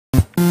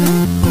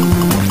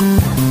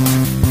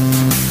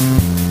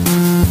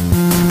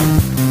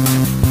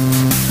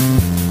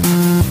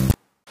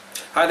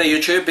there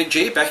YouTube, Big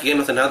G back again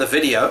with another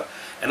video,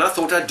 and I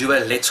thought I'd do a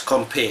let's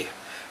compare.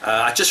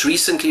 I just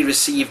recently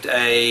received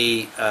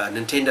a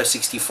Nintendo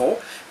 64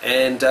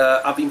 and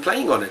I've been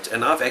playing on it,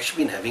 and I've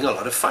actually been having a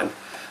lot of fun.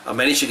 I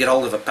managed to get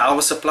hold of a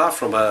power supply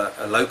from a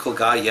local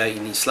guy here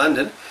in East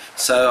London,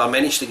 so I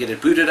managed to get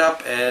it booted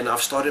up and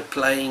I've started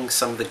playing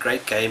some of the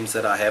great games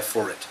that I have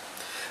for it.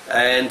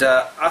 And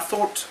I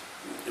thought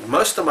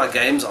most of my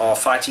games are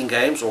fighting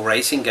games or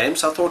racing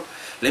games. I thought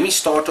let me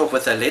start off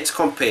with a let's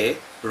compare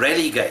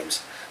rally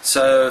games.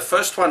 So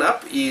first one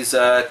up is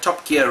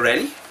Top Gear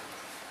Rally. You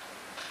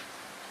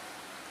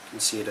can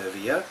see it over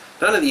here.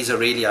 None of these are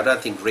really, I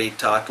don't think, red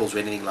titles or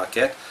anything like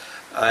that,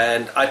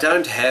 and I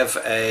don't have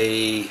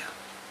a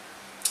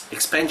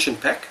expansion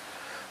pack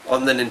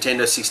on the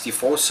Nintendo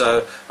 64,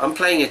 so I'm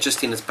playing it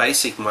just in its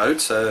basic mode.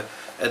 So,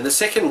 and the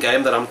second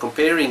game that I'm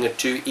comparing it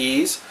to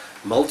is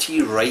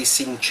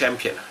Multi-Racing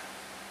Champion.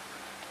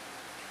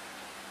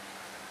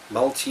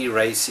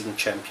 Multi-Racing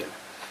Champion.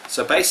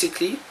 So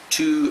basically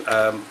two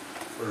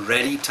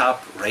rally type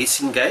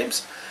racing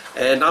games,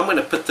 and I'm going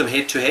to put them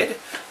head to head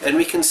and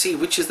we can see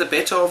which is the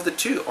better of the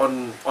two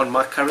on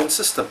my current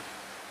system.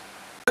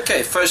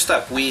 Okay, first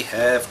up we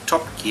have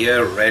Top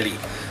Gear Rally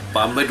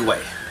by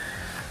Midway.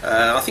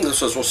 I think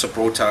this was also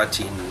brought out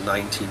in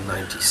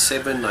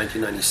 1997,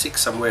 1996,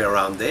 somewhere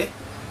around there,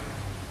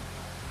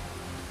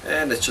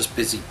 and it's just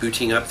busy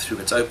booting up through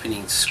its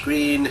opening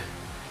screen.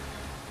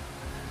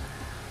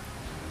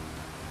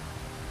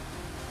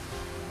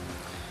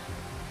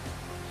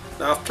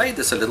 Now I've played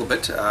this a little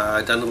bit,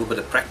 I've done a little bit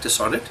of practice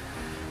on it,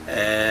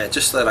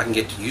 just so that I can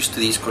get used to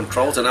these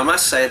controls, and I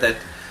must say that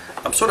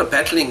I'm sort of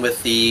battling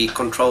with the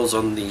controls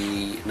on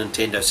the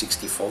Nintendo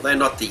 64. They're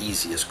not the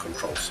easiest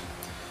controls.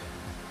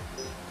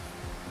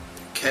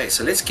 Okay,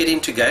 so let's get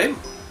into game,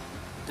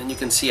 and you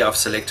can see I've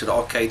selected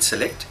Arcade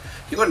Select.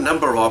 You've got a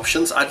number of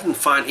options. I didn't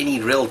find any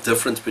real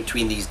difference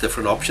between these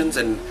different options,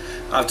 and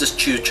I've just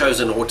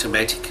chosen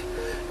automatic,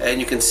 and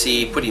you can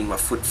see putting my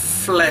foot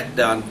flat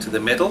down to the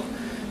metal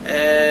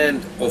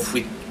and off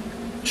we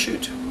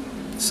shoot.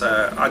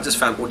 So I just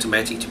found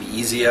automatic to be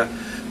easier.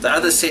 The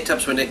other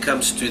setups when it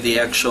comes to the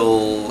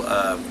actual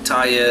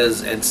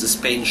tires and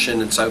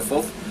suspension and so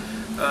forth,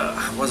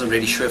 I wasn't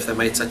really sure if they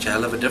made such a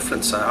hell of a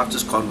difference, so I've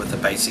just gone with the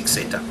basic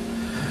setup.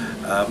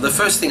 The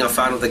first thing I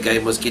found with the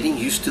game was getting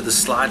used to the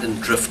slide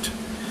and drift,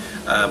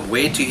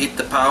 where to hit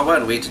the power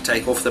and where to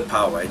take off the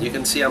power, and you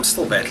can see I'm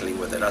still battling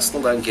with it. I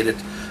still don't get it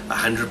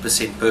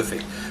 100%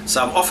 perfect,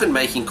 so I'm often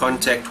making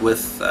contact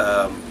with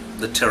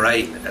the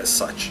terrain as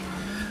such.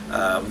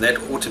 That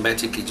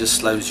automatically just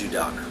slows you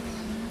down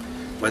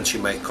once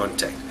you make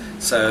contact,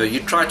 so you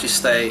try to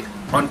stay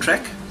on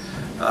track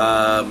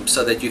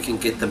so that you can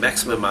get the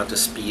maximum amount of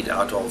speed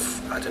out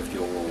of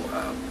your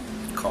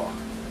car.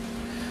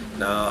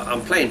 Now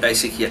I'm playing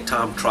basically a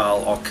time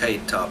trial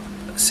arcade type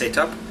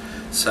setup,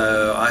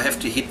 so I have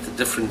to hit the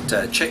different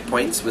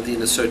checkpoints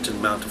within a certain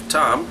amount of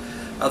time,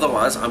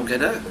 otherwise I'm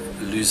gonna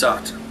lose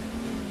out.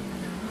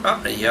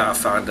 Here I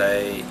found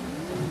a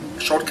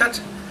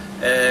shortcut,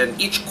 and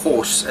each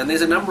course, and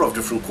there's a number of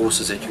different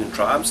courses that you can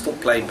try. I'm still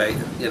playing,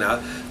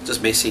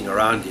 just messing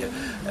around here,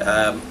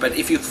 but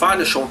if you find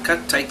a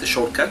shortcut, take the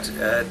shortcut.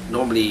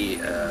 Normally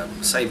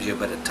saves you a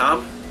bit of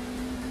time.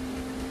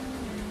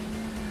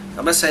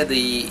 I must say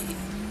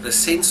the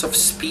sense of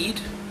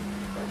speed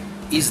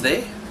is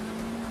there.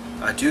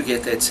 I do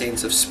get that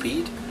sense of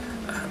speed,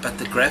 but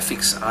the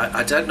graphics,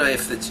 I don't know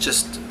if it's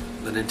just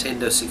the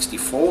Nintendo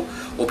 64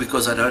 or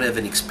because I don't have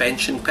an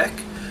expansion pack,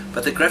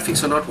 but the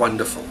graphics are not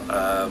wonderful.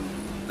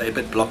 They're a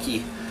bit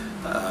blocky,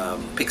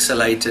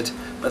 pixelated,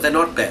 but they're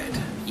not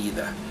bad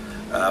either.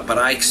 But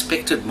I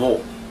expected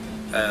more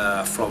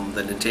from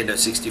the Nintendo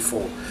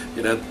 64.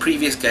 You know,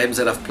 previous games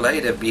that I've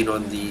played have been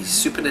on the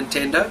Super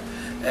Nintendo,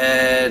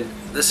 and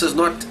this is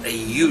not a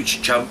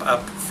huge jump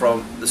up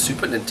from the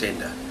Super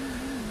Nintendo.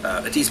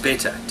 It is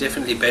better,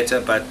 definitely better,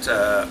 but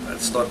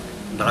it's not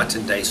night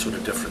and day sort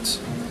of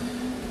difference.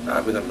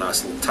 We've got a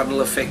nice little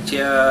tunnel effect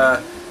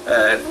here.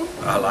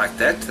 I like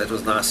that. That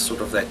was nice,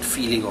 sort of that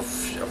feeling of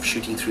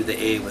shooting through the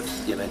air with,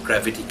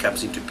 gravity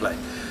comes into play.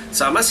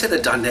 So I must say the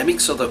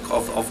dynamics of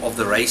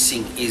the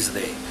racing is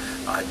there.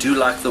 I do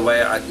like the way,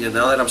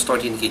 now that I'm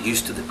starting to get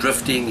used to the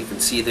drifting, you can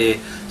see there,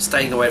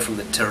 staying away from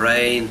the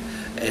terrain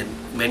and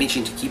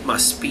managing to keep my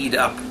speed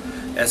up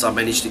as I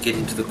manage to get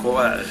into the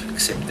car,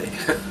 except there.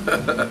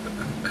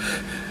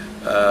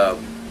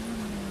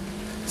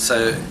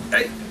 So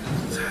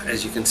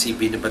as you can see,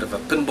 being a bit of a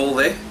pinball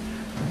there,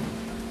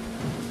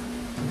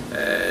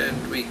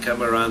 and we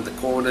come around the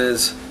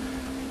corners,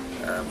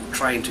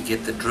 trying to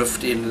get the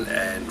drift in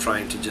and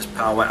trying to just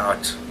power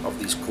out of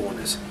these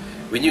corners.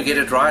 When you get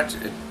it right,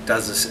 it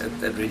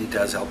really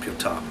does help your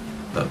time,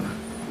 but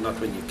not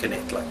when you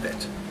connect like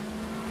that.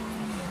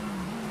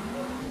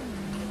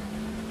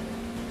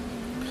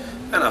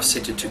 And I've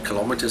set it to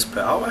kilometers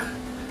per hour,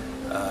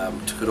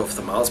 took it off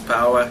the miles per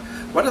hour.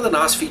 One of the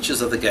nice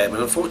features of the game,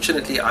 and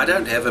unfortunately I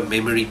don't have a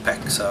memory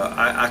pack, so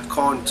I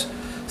can't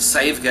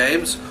save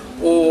games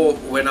or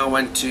when I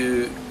want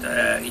to,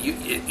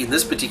 in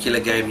this particular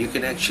game, you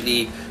can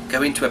actually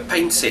go into a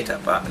paint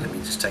setup. Let me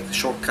just take the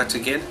shortcut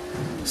again,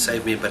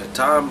 save me a bit of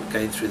time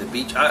going through the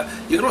beach.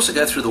 You can also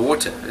go through the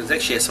water. It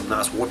actually has some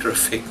nice water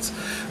effects.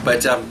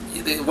 But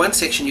in one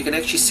section you can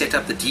actually set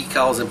up the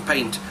decals and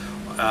paint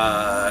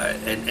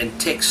and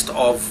text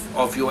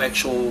of your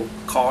actual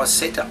car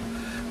setup,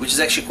 which is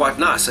actually quite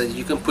nice. So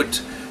you can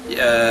put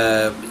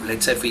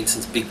let's say for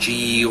instance Big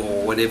G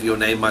or whatever your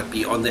name might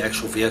be on the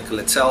actual vehicle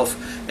itself,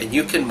 and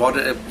you can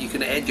you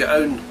can add your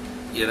own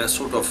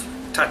sort of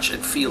touch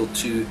and feel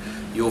to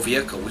your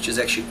vehicle, which is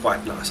actually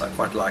quite nice. I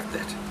quite like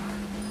that.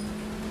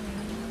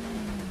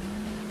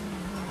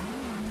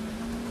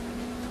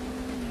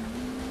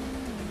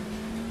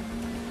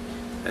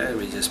 And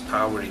we're just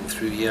powering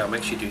through here. I'm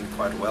actually doing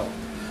quite well.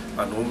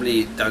 I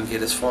normally don't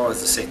get as far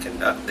as the second.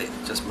 There,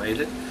 just made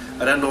it.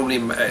 I don't normally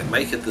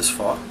make it this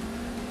far.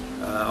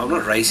 I'm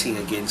not racing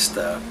against.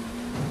 Well,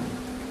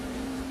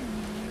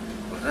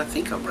 I don't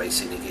think I'm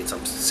racing against.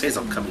 It says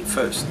I'm coming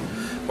first.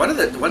 One of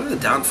the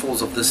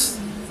downfalls of this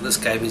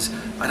game is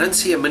I don't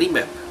see a mini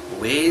map.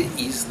 Where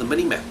is the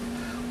mini map?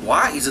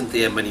 Why isn't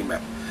there a mini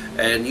map?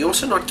 And you're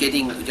also not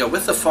getting,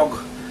 with the fog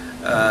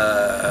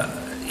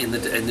and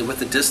with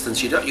the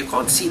distance, you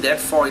can't see that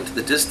far into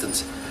the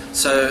distance.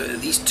 So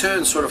these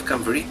turns sort of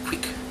come very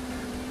quick.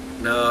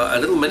 Now, a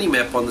little mini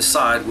map on the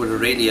side would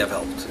really have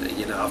helped.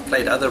 I've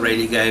played other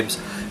rally games,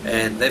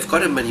 and they've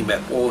got a mini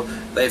map, or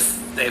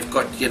they've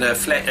got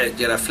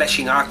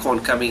flashing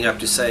icon coming up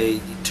to say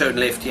turn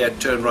left here,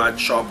 turn right,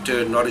 sharp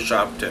turn, not a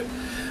sharp turn.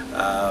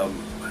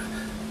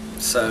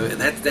 So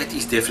that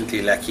is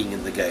definitely lacking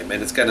in the game,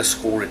 and it's going to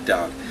score it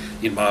down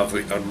in my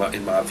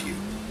view.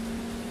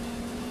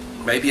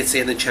 Maybe it's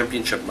in the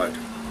championship mode.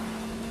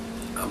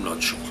 I'm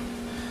not sure.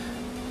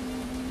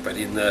 But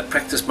in the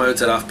practice modes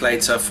that I've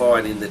played so far,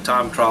 and in the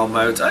time trial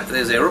modes,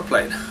 there's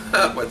aeroplane.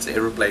 What's the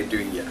aeroplane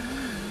doing here?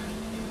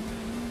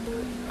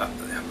 I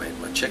made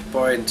my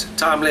checkpoint.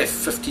 Time left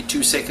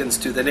 52 seconds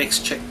to the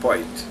next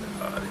checkpoint.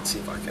 Let's see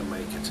if I can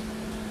make it.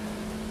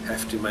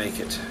 Have to make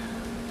it.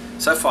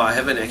 So far I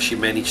haven't actually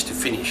managed to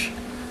finish.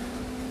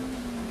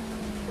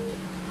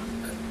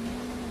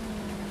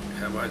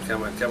 Come on,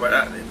 come on, come on.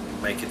 Let me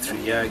make it through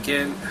here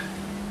again.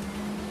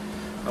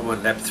 I'm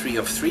on lap 3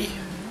 of 3.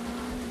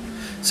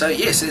 So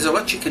yes, there's a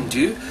lot you can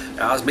do.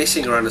 I was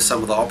messing around with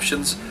some of the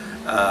options,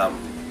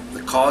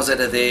 the cars that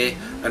are there.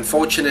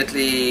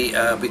 Unfortunately,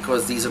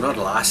 because these are not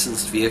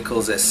licensed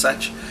vehicles as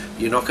such,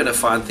 you're not going to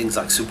find things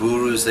like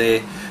Subarus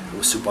there,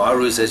 or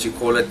Subarus as you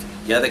call it.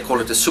 Yeah, they call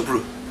it a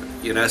Subaru,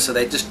 so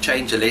they just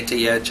change a letter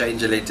here,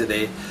 change a letter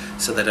there,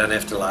 so they don't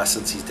have to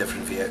license these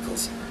different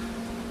vehicles.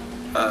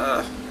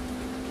 But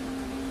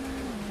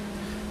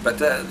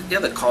yeah,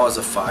 the cars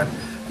are fine.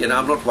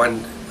 I'm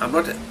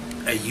not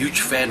a huge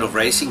fan of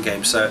racing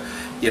games, so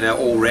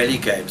or rally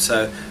games,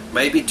 so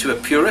maybe to a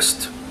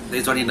purist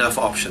there's not enough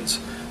options.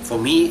 For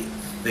me,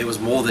 there was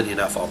more than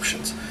enough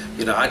options.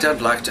 I'm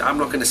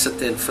not going to sit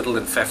there and fiddle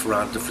and faff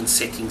around different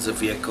settings of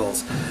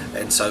vehicles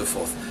and so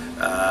forth.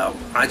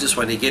 I just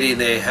want to get in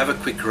there, have a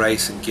quick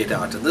race and get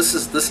out, and this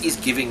is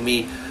giving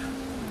me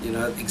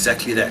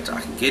exactly that.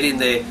 I can get in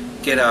there,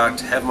 get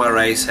out, have my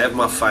race, have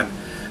my fun,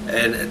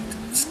 and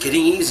it's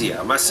getting easier.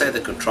 I must say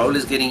the control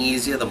is getting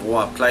easier the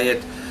more I play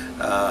it.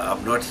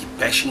 I'm not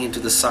bashing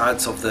into the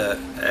sides of the,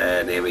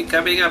 and there we're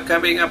coming up,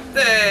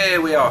 there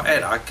we are,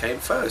 and I came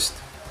first.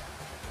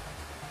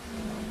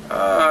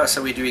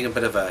 So we're doing a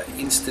bit of an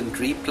instant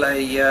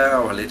replay here.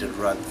 I'll let it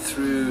run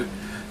through,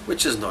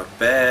 which is not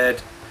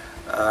bad.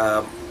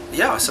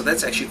 Yeah, so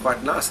that's actually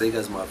quite nice. There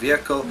goes my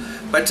vehicle.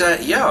 But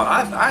yeah,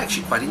 I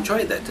actually quite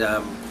enjoyed that.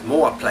 The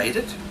more I played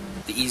it,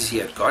 the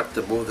easier it got,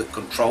 the more the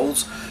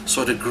controls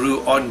sort of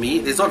grew on me.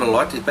 There's not a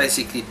lot. It's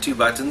basically 2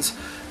 buttons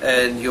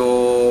and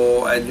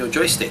your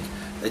joystick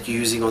that you're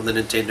using on the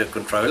Nintendo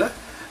controller,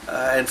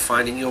 and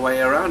finding your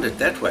way around it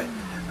that way.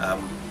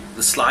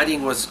 The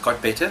sliding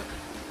got better,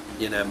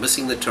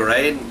 missing the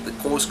terrain, the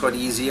course got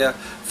easier,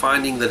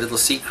 finding the little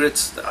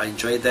secrets, I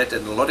enjoyed that,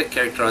 and a lot of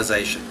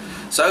characterization.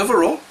 So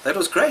overall, that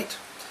was great.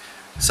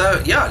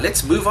 So yeah,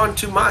 let's move on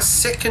to my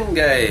second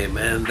game,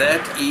 and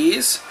that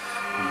is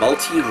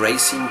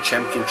Multi-Racing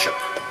Championship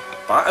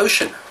by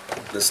Ocean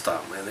this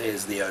time, and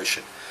there's the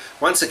Ocean.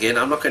 Once again,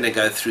 I'm not going to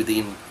go through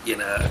the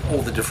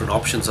all the different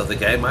options of the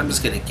game. I'm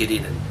just going to get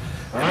in and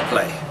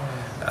play.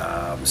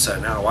 So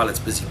now while it's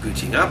busy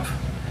booting up,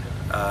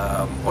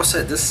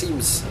 also this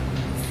seems,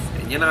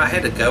 I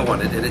had a go on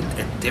it, and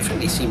it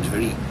definitely seems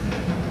very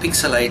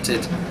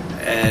pixelated,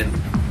 and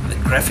the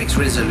graphics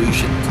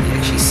resolution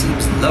actually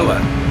seems lower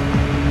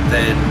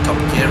than Top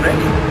Gear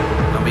Rally.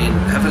 I mean,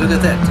 have a look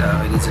at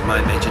that. It's in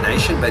my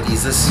imagination, but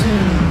is this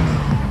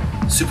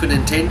Super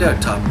Nintendo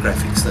type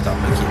graphics that I'm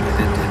looking at?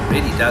 It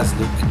really does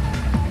look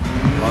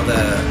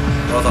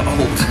rather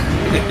old.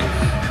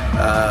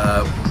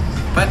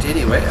 But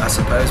anyway, I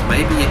suppose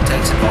maybe it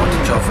takes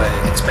advantage of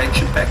an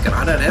expansion pack, and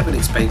I don't have an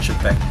expansion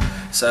pack,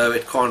 so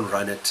it can't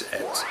run it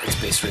at its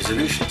best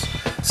resolutions.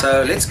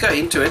 So let's go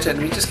into it, and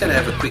we're just going to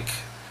have a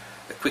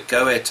quick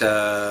go at.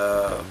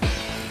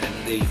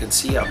 And there you can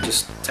see I'm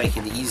just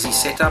taking the easy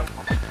setup,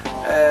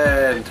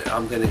 and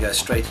I'm going to go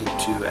straight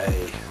into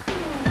a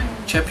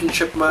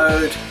championship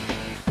mode,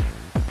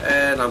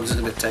 and I'm just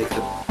going to take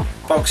the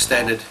bog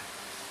standard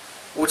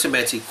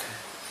automatic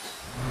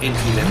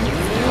entry level,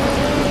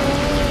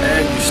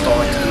 and you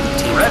start in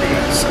 10 ready.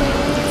 So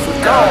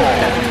foot down,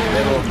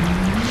 level,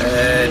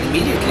 and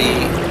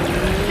immediately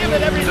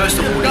first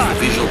of all is the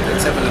visual.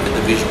 Let's have a look at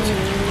the visuals.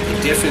 It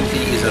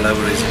definitely is a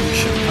lower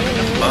resolution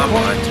in my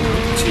mind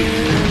to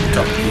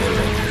Top Gear.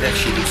 It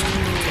actually looks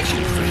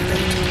very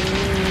late.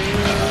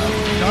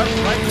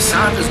 The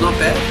sound is not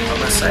bad, I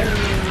must say,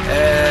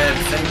 and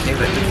thank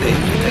heaven look there,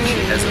 it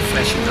actually has a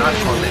flashing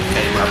icon that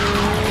came up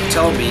to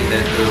tell me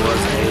that there was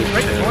a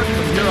turn.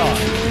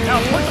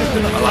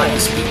 I like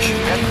the speech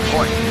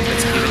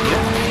that's given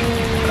here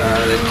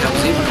that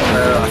comes in,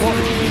 although I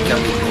think it will become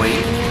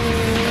annoying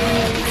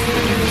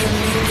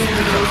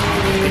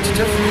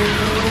repetitive.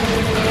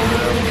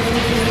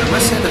 I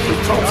must say the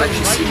controls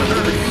actually seem a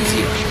little bit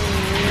easier.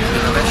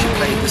 I've actually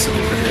played this a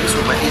little bit less,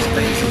 or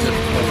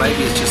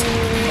maybe it's just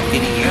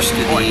getting used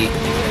to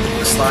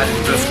the slide and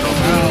drift of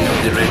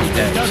the rally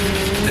games.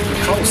 The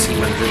controls seem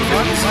a little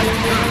bit easier.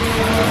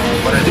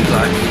 What I do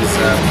like is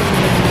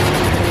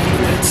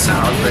that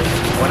sound, but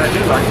what I do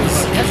like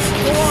is the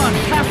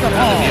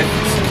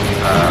vehicles.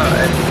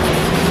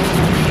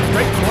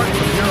 Straight court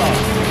from here on.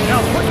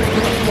 Now put it to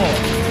the floor.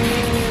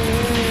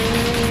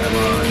 Come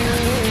on.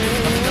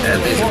 And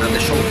there's another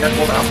shortcut.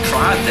 Well, I've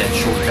tried that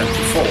shortcut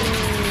before,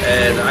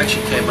 and I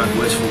actually came out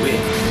worse for wear.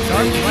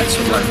 And you get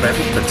sort of like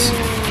rapid bits,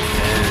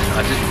 and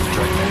I didn't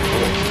enjoy that at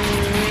all.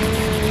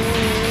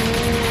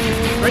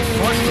 Great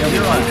court from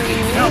here on.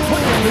 Now put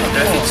it to the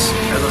graphics,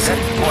 as I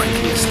said,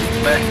 pointedly stick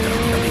back. I'm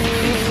coming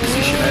in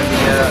position over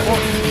here.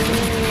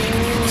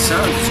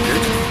 Sound is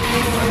good.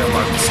 I don't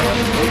like the sound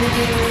at all.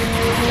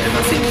 And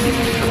I think the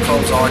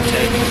controls are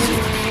taken easy.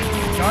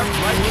 Sharp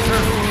right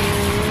turn.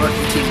 I'm not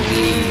hitting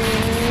the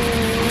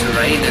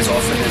terrain as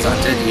often as I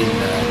did in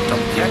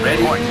Top Gear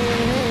Ready. I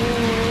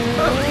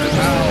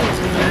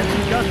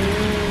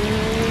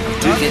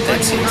do get that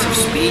sense of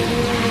speed,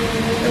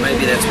 and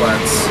maybe that's why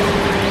it's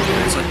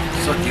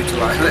not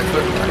utilized.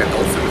 Like a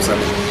dolphin or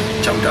something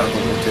jumped out of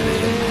the water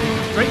there.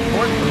 Straight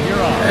court from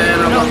here on.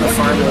 And I'm on the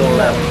final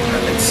level.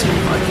 Let's see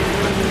if I can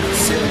get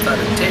 7 out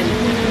of 10.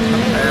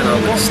 And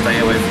I'm going to stay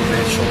away from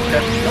that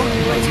shortcut. Go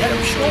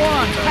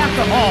on, pass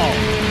the ball.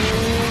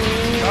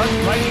 Sharp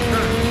right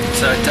turn.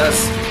 So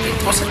it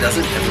also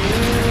doesn't have a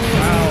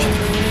resolution,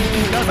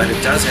 but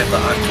it does have the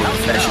icon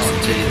flashes to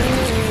tell you that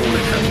there's a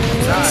corner coming.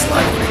 That's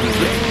slightly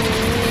quick.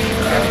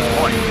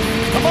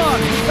 Come on,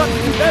 you've got to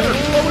do better,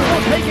 or we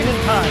won't take it in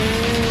time.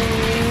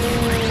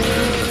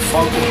 The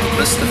fog or the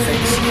mist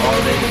effects are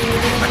there.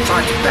 I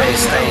tried to play a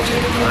stage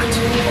at night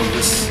on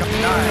this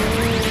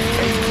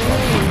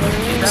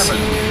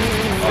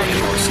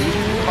MRC,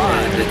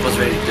 and it was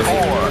very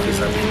difficult because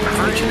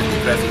unfortunately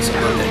the graphics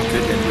are not that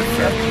good, and with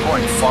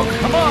fog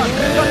and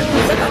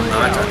at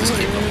night I just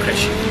kept on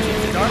crashing into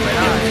it.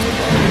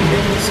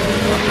 So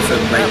I prefer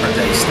playing my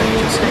day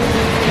stages.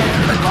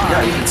 But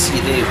yeah, you can see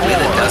there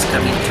weather does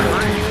come into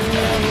it.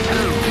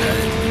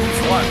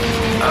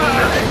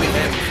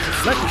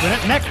 Let's win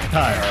it next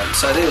time.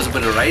 So there was a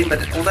bit of rain, but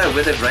although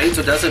whether it rains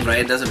or doesn't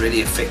rain doesn't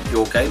really affect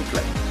your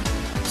gameplay.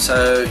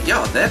 So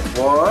yeah, that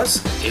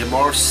was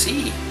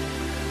MRC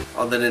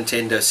on the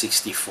Nintendo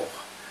 64.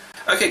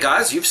 Okay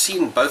guys, you've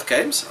seen both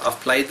games. I've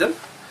played them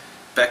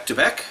back to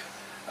back.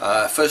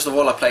 First of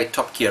all I played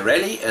Top Gear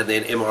Rally, and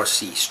then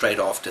MRC straight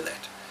after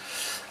that.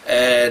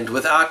 And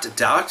without a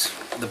doubt,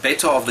 the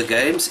better of the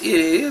games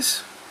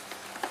is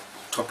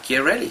Top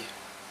Gear Rally.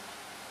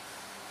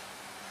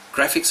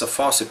 Graphics are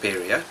far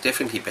superior,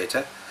 definitely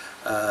better.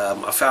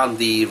 I found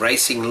the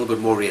racing a little bit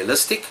more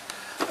realistic.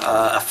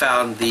 I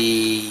found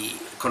the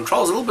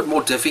controls a little bit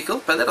more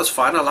difficult, but that was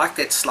fine. I like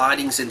that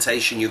sliding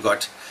sensation you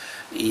got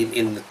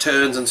in the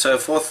turns and so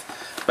forth.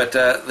 But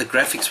the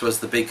graphics was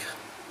the big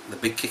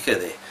kicker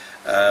there.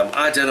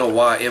 I don't know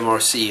why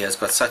MRC has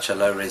got such a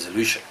low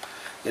resolution.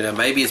 You know,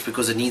 maybe it's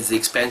because it needs the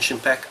expansion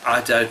pack.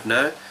 I don't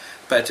know.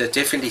 But it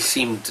definitely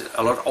seemed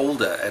a lot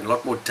older and a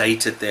lot more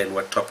dated than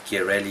what Top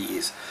Gear Rally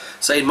is.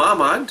 So in my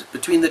mind,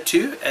 between the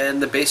two,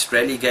 and the best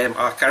rally game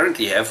I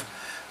currently have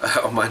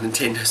on my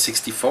Nintendo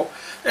 64,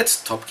 it's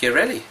Top Gear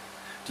Rally.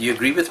 Do you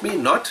agree with me?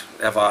 Not?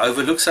 Have I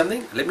overlooked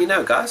something? Let me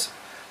know, guys.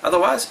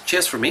 Otherwise,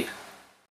 cheers from me.